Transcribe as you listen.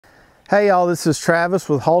Hey y'all, this is Travis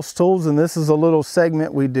with Hoss Tools, and this is a little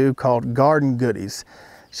segment we do called Garden Goodies.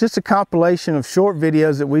 It's just a compilation of short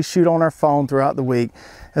videos that we shoot on our phone throughout the week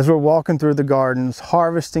as we're walking through the gardens,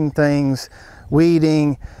 harvesting things,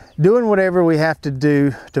 weeding, doing whatever we have to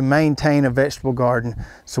do to maintain a vegetable garden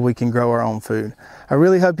so we can grow our own food. I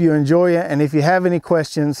really hope you enjoy it, and if you have any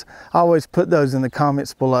questions, always put those in the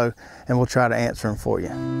comments below and we'll try to answer them for you.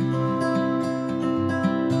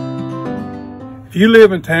 If you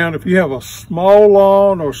live in town, if you have a small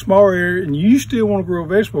lawn or small area and you still want to grow a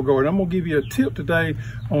vegetable garden, I'm going to give you a tip today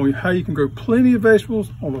on how you can grow plenty of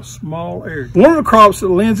vegetables on a small area. One of the crops that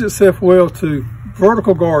lends itself well to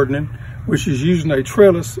vertical gardening, which is using a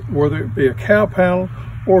trellis, whether it be a cow panel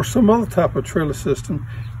or some other type of trellis system,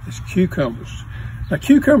 is cucumbers. Now,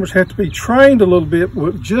 cucumbers have to be trained a little bit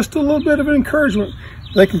with just a little bit of encouragement.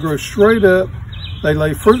 They can grow straight up. They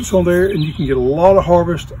lay fruits on there and you can get a lot of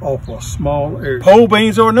harvest off a small area. Pole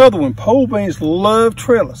beans are another one. Pole beans love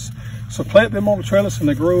trellis. So plant them on the trellis and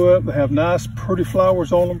they grow up. They have nice, pretty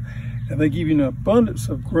flowers on them. And they give you an abundance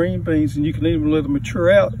of green beans, and you can even let them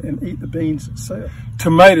mature out and eat the beans itself.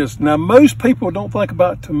 Tomatoes. Now, most people don't think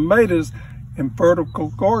about tomatoes in vertical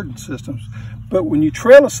garden systems. But when you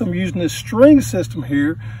trellis them using this string system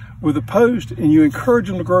here with a post and you encourage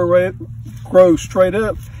them to grow straight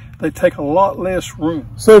up, they take a lot less room.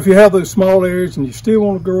 So if you have those small areas and you still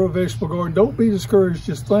want to grow a vegetable garden, don't be discouraged.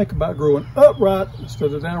 Just think about growing upright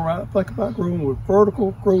instead of downright. Think about growing with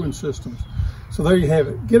vertical growing systems. So there you have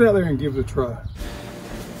it. Get out there and give it a try.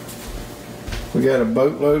 We got a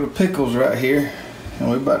boatload of pickles right here,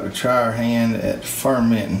 and we're about to try our hand at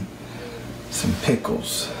fermenting some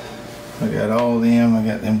pickles. I got all of them. I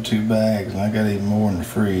got them 2 bags, and I got even more in the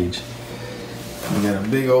fridge. We got a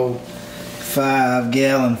big old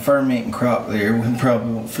 5-gallon fermenting crop there. We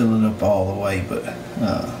probably won't fill it up all the way, but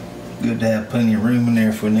good to have plenty of room in there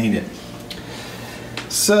if we need it.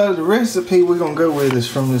 So the recipe we're gonna go with is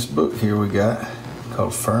from this book here we got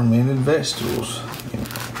called Fermented Vegetables,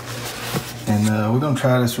 and we're gonna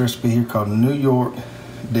try this recipe here called New York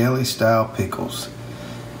Deli Style Pickles.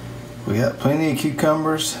 We got plenty of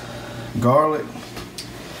cucumbers, garlic.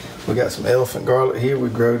 We got some elephant garlic here we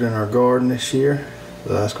growed in our garden this year,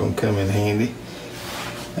 so that's gonna come in handy.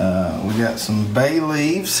 We got some bay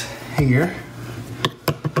leaves here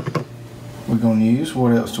we're gonna use.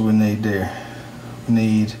 What else do we need there? We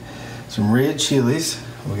need some red chilies.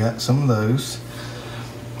 We got some of those.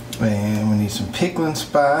 And we need some pickling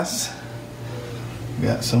spice. We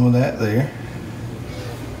got some of that there.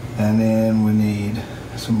 And then we need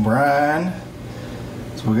some brine.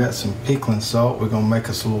 So we got some pickling salt we're gonna make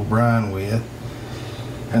us a little brine with.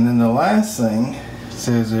 And then the last thing it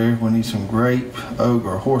says there, we need some grape, oak,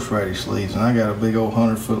 or horseradish leaves. And I got a big old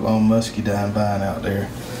 100-foot long muscadine vine out there.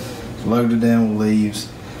 It's loaded down with leaves.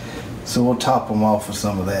 So we'll top them off with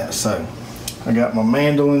some of that. So I got my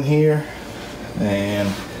mandolin here, and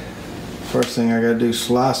first thing I gotta do is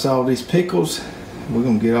slice all these pickles. We're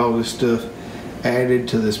gonna get all this stuff added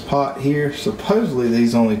to this pot here. Supposedly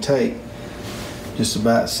these only take just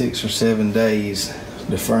about 6 or 7 days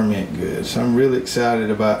to ferment good. So I'm really excited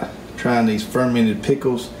about trying these fermented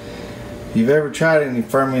pickles. If you've ever tried any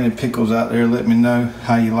fermented pickles out there, let me know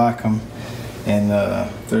how you like them. And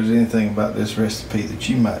if there's anything about this recipe that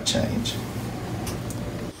you might change.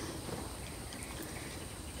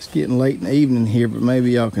 It's getting late in the evening here, but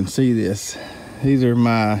maybe y'all can see this. These are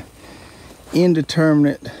my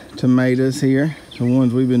indeterminate tomatoes here, the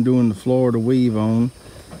ones we've been doing the Florida weave on.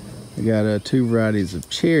 I got 2 varieties of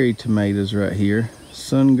cherry tomatoes right here,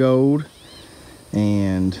 Sun Gold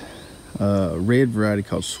and a red variety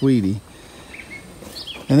called Sweetie.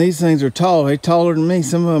 And these things are tall. They're taller than me.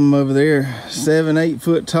 Some of them over there 7, 8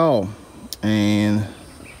 foot tall. And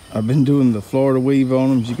I've been doing the Florida weave on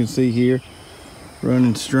them, as you can see here.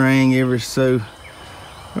 Running string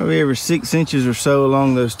probably every 6 inches or so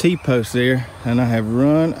along those T-posts there. And I have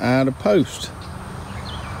run out of post.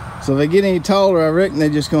 So if they get any taller, I reckon they're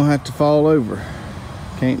just gonna have to fall over.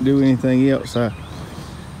 Can't do anything else. I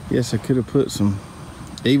guess I could have put some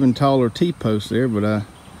even taller T-posts there, but I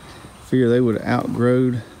fear they would have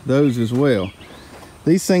outgrown those as well.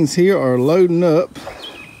 These things here are loading up.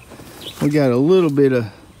 We got a little bit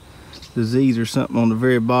of disease or something on the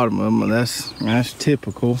very bottom of them. That's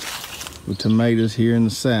typical with tomatoes here in the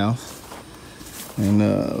south. And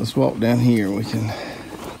let's walk down here. Let's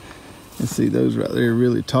see, those right there are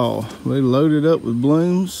really tall. They loaded up with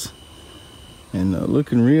blooms and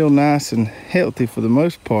looking real nice and healthy for the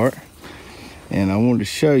most part. And I wanted to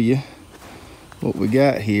show you what we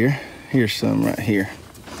got here. Here's some right here.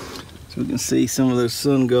 So we can see some of those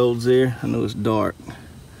sun golds there. I know it's dark.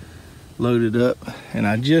 loaded up, and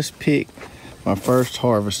I just picked my first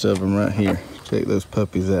harvest of them right here. Check those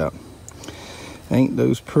puppies out. Ain't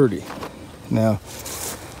those pretty? Now,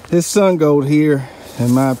 this Sun Gold here,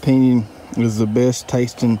 in my opinion, is the best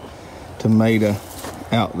tasting tomato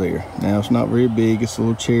out there. Now, it's not very big, it's a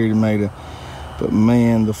little cherry tomato, but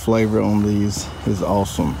man, the flavor on these is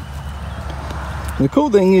awesome. The cool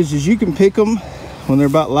thing is you can pick them when they're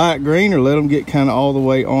about light green, or let them get kind of all the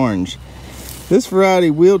way orange. This variety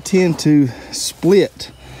will tend to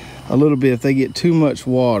split a little bit if they get too much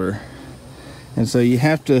water, and so you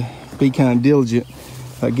have to be kind of diligent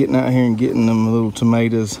about getting out here and getting them little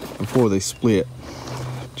tomatoes before they split.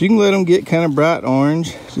 But you can let them get kind of bright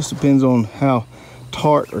orange. Just depends on how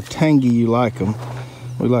tart or tangy you like them.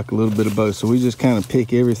 We like a little bit of both, so we just kind of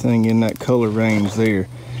pick everything in that color range there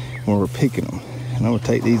when we're picking them. And I'm gonna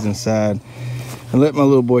take these inside and let my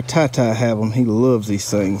little boy Ty have them. He loves these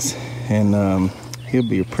things, and he'll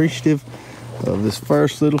be appreciative of this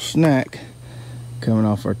first little snack coming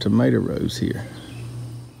off our tomato rows here.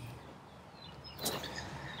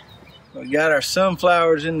 We got our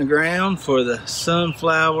sunflowers in the ground for the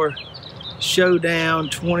Sunflower Showdown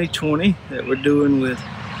 2020 that we're doing with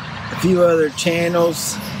a few other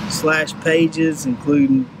channels / pages,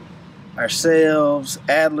 including ourselves,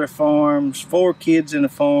 Adler Farms, 4 Kids in a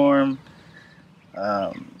Farm,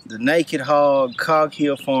 the Naked Hog, Cog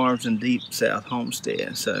Hill Farms, and Deep South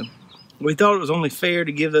Homestead. So we thought it was only fair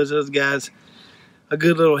to give those other guys a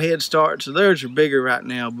good little head start. So theirs are bigger right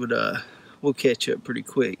now, but we'll catch up pretty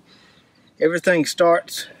quick. Everything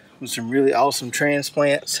starts with some really awesome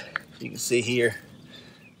transplants. You can see here,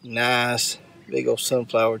 nice big old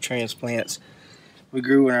sunflower transplants we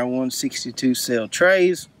grew in our 162 cell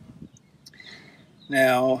trays.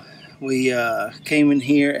 Now we came in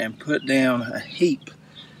here and put down a heap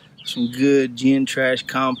of some good gin trash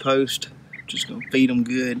compost. Just gonna feed them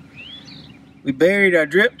good. We buried our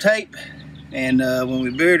drip tape, and when we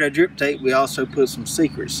buried our drip tape, we also put some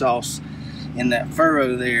secret sauce in that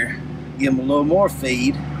furrow there. Give them a little more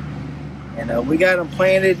feed, and we got them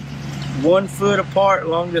planted 1 foot apart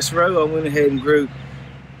along this row. I went ahead and grew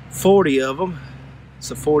 40 of them.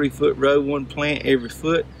 It's a 40-foot row, 1 plant every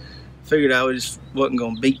foot. Figured I just wasn't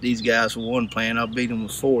going to beat these guys with 1 plant. I'll beat them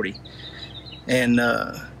with 40. And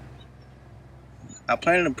I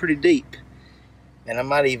planted them pretty deep, and I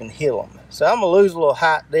might even hill them. So I'm going to lose a little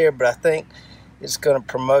height there, but I think it's going to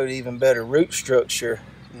promote even better root structure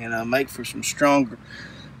and make for some stronger,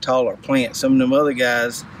 taller plants. Some of them other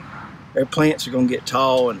guys, their plants are going to get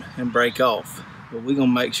tall and break off, but we're going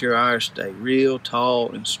to make sure ours stay real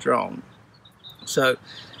tall and strong. So,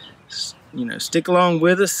 you know, stick along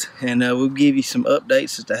with us, and we'll give you some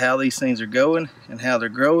updates as to how these things are going and how they're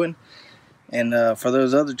growing. And for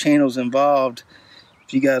those other channels involved,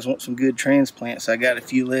 if you guys want some good transplants, I got a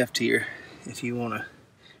few left here if you want to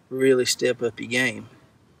really step up your game.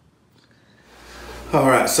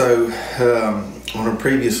 Alright, so on a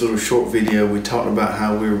previous little short video, we talked about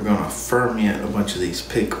how we were going to ferment a bunch of these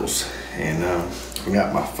pickles. And we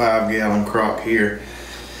got my 5-gallon crock here.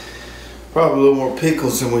 Probably a little more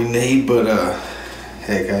pickles than we need, but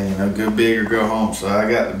heck, you know, go big or go home. So I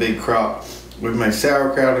got the big crock. We've made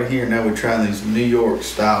sauerkraut in here. Now we're trying these New York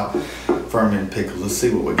style fermented pickles. Let's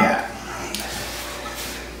see what we got.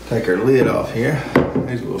 Take our lid off here.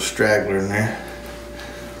 There's a little straggler in there.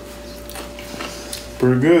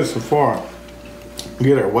 Pretty good so far.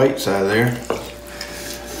 Get our weights out of there,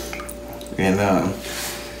 and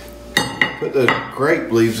put the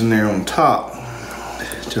grape leaves in there on top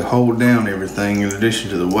to hold down everything, in addition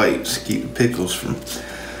to the weights. Keep the pickles from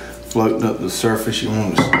floating up to the surface. You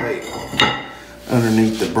want to stay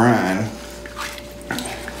underneath the brine.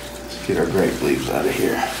 Let's get our grape leaves out of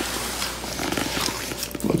here.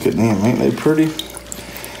 Look at them, ain't they pretty?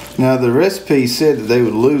 Now the recipe said that they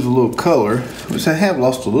would lose a little color, which they have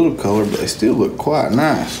lost a little color, but they still look quite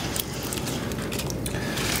nice.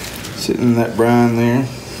 Sitting in that brine there,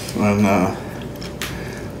 and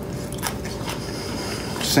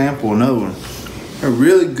sample another one. They're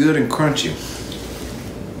really good and crunchy.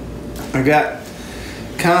 I got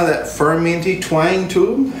kind of that fermenty twang to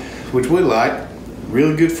them, which we like.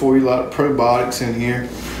 Really good for you, a lot of probiotics in here.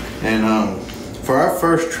 And for our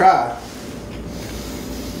first try,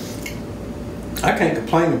 I can't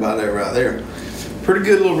complain about that right there. Pretty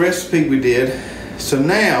good little recipe we did. So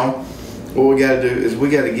now, what we gotta do is we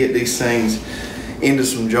gotta get these things into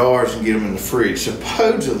some jars and get them in the fridge.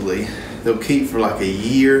 Supposedly, they'll keep for like a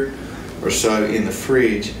year or so in the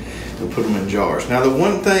fridge. They'll put them in jars. Now, the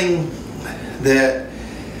one thing that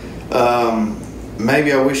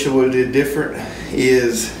maybe I wish I would have did different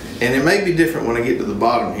is, and it may be different when I get to the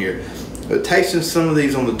bottom here, But tasting some of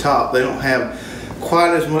these on the top, they don't have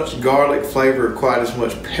quite as much garlic flavor, quite as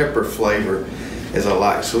much pepper flavor as I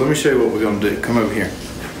like. So let me show you what we're gonna do. Come over here.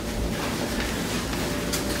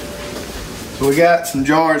 So we got some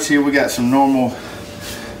jars here. We got some normal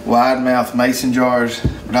wide mouth mason jars,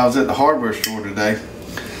 but I was at the hardware store today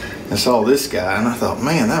and saw this guy, and I thought,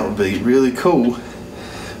 man, that would be really cool.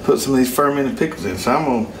 Put some of these fermented pickles in. So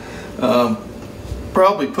I'm gonna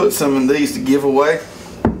probably put some of these to give away,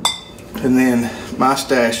 and then my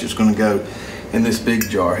stash is gonna go in this big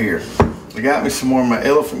jar here. I got me some more of my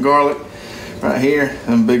elephant garlic right here,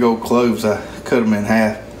 and big old cloves. I cut them in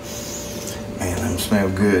half. Man, them smell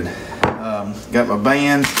good. Got my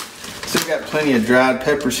band. Still got plenty of dried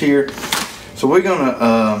peppers here. So we're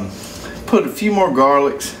gonna put a few more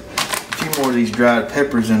garlics, a few more of these dried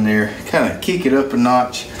peppers in there, kind of kick it up a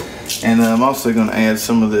notch. And I'm also gonna add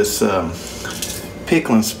some of this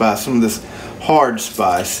pickling spice, some of this hard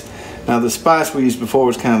spice. Now the spice we used before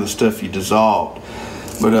was kind of the stuff you dissolved,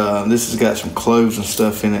 but this has got some cloves and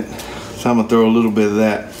stuff in it. So I'm gonna throw a little bit of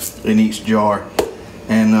that in each jar,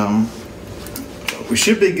 and we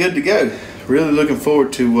should be good to go. Really looking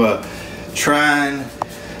forward to trying,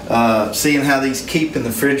 seeing how these keep in the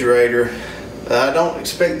refrigerator. I don't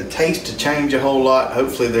expect the taste to change a whole lot.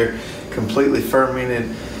 Hopefully they're completely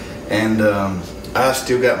fermented, and I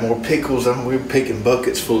still got more pickles. We're picking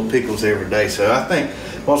buckets full of pickles every day. So I think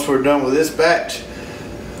once we're done with this batch,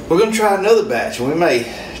 we're gonna try another batch, and we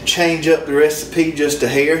may change up the recipe just a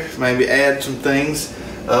hair, maybe add some things,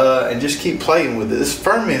 and just keep playing with it. This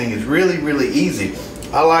fermenting is really, really easy.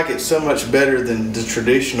 I like it so much better than the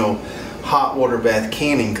traditional hot water bath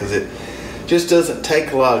canning, because it just doesn't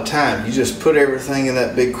take a lot of time. You just put everything in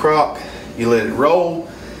that big crock, you let it roll,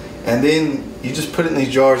 and then you just put it in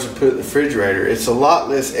these jars and put it in the refrigerator. It's a lot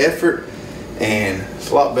less effort, and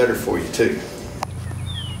it's a lot better for you too.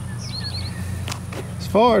 As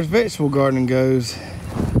far as vegetable gardening goes,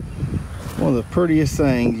 one of the prettiest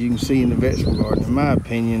things you can see in the vegetable garden, in my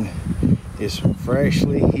opinion, is some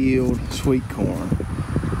freshly healed sweet corn.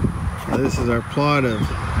 Now, this is our plot of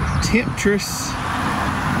Temptress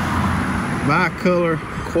bicolor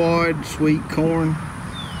quad sweet corn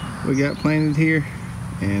we got planted here,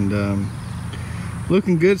 and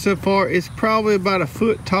looking good so far. It's probably about a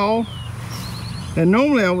foot tall, and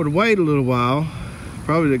normally I would wait a little while.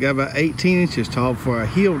 Probably got about 18 inches tall before I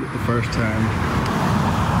healed it the first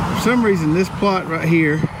time. For some reason, this plot right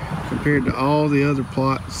here, compared to all the other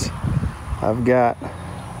plots I've got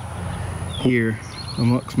here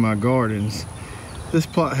amongst my gardens, this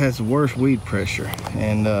plot has the worst weed pressure,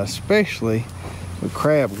 and especially with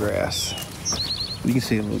crabgrass. You can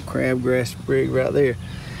see a little crabgrass sprig right there.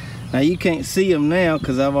 Now you can't see them now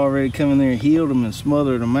because I've already come in there and healed them and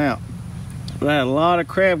smothered them out. But I had a lot of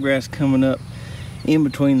crabgrass coming up in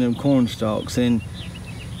between them corn stalks, and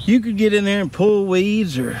you could get in there and pull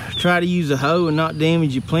weeds or try to use a hoe and not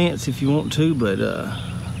damage your plants if you want to, but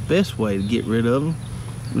best way to get rid of them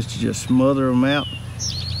was to just smother them out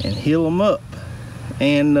and heal them up.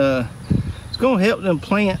 And it's going to help them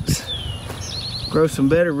plants grow some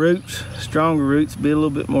better roots, stronger roots, be a little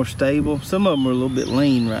bit more stable. Some of them are a little bit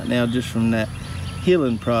lean right now just from that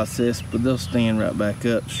healing process, but they'll stand right back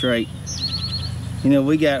up straight. You know,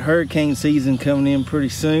 we got hurricane season coming in pretty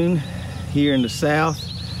soon here in the south.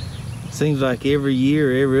 Seems like every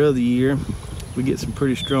year, every other year, we get some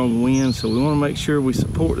pretty strong winds, so we want to make sure we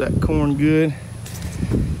support that corn good.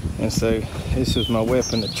 And so this is my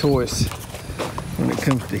weapon of choice when it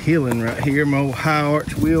comes to healing right here. My old high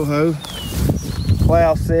arch wheel hoe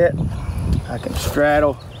plow set. I can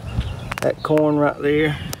straddle that corn right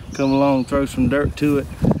there, come along, throw some dirt to it,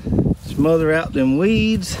 smother out them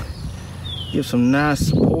weeds, give some nice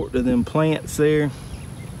support to them plants there.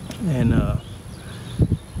 And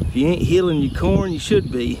if you ain't healing your corn, you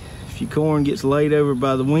should be. If your corn gets laid over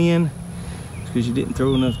by the wind, it's because you didn't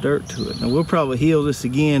throw enough dirt to it. Now we'll probably heal this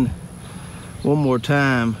again one more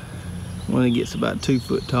time when it gets about 2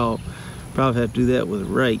 foot tall. Probably have to do that with a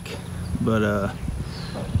rake, but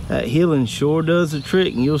that healing sure does the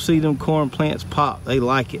trick, and you'll see them corn plants pop. They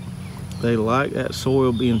like it. They like that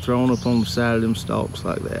soil being thrown up on the side of them stalks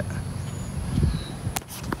like that.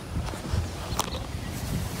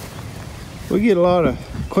 We get a lot of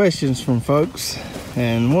questions from folks,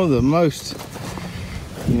 and one of the most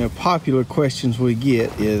popular questions we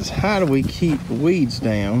get is, how do we keep the weeds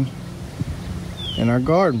down in our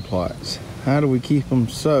garden plots? How do we keep them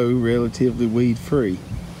so relatively weed free?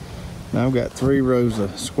 Now I've got 3 rows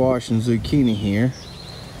of squash and zucchini here.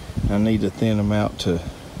 I need to thin them out to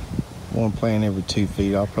 1 plant every 2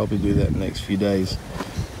 feet. I'll probably do that in the next few days.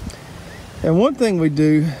 And one thing we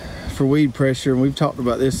do for weed pressure, and we've talked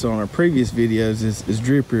about this on our previous videos, is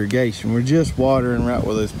drip irrigation. We're just watering right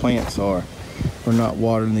where those plants are. We're not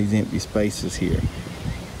watering these empty spaces here.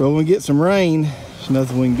 But when we get some rain, there's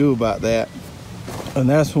nothing we can do about that. And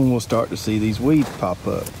that's when we'll start to see these weeds pop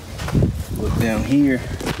up. Look down here,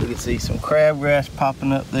 we can see some crabgrass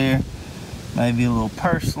popping up there. Maybe a little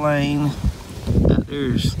purslane.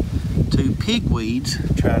 There's 2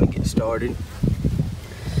 pigweeds trying to get started.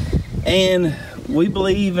 And we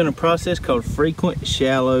believe in a process called frequent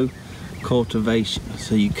shallow cultivation.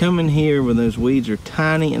 So you come in here when those weeds are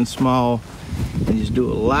tiny and small and just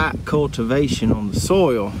do a light cultivation on the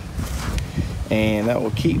soil, and that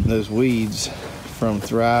will keep those weeds from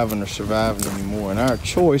thriving or surviving anymore. And our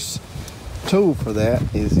choice tool for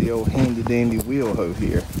that is the old handy dandy wheel hoe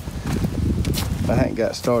here. I haven't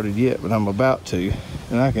got started yet, but I'm about to,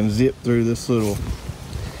 and I can zip through this little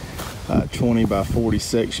 20 by 40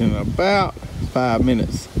 section in about 5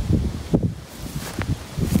 minutes.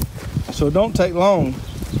 So it don't take long.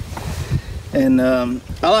 And I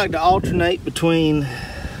like to alternate between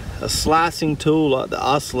a slicing tool like the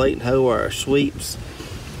oscillating hoe or our sweeps.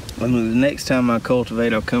 And the next time I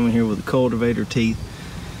cultivate, I'll come in here with the cultivator teeth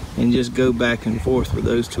and just go back and forth with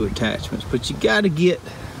those 2 attachments. But you gotta get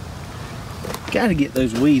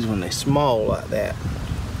those weeds when they're small like that.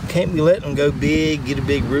 Can't be letting them go big, get a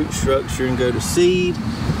big root structure and go to seed.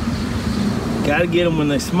 Gotta get them when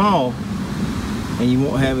they're small, and you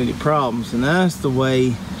won't have any problems. And that's the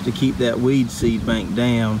way to keep that weed seed bank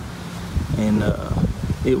down, and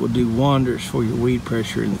it will do wonders for your weed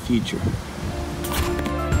pressure in the future.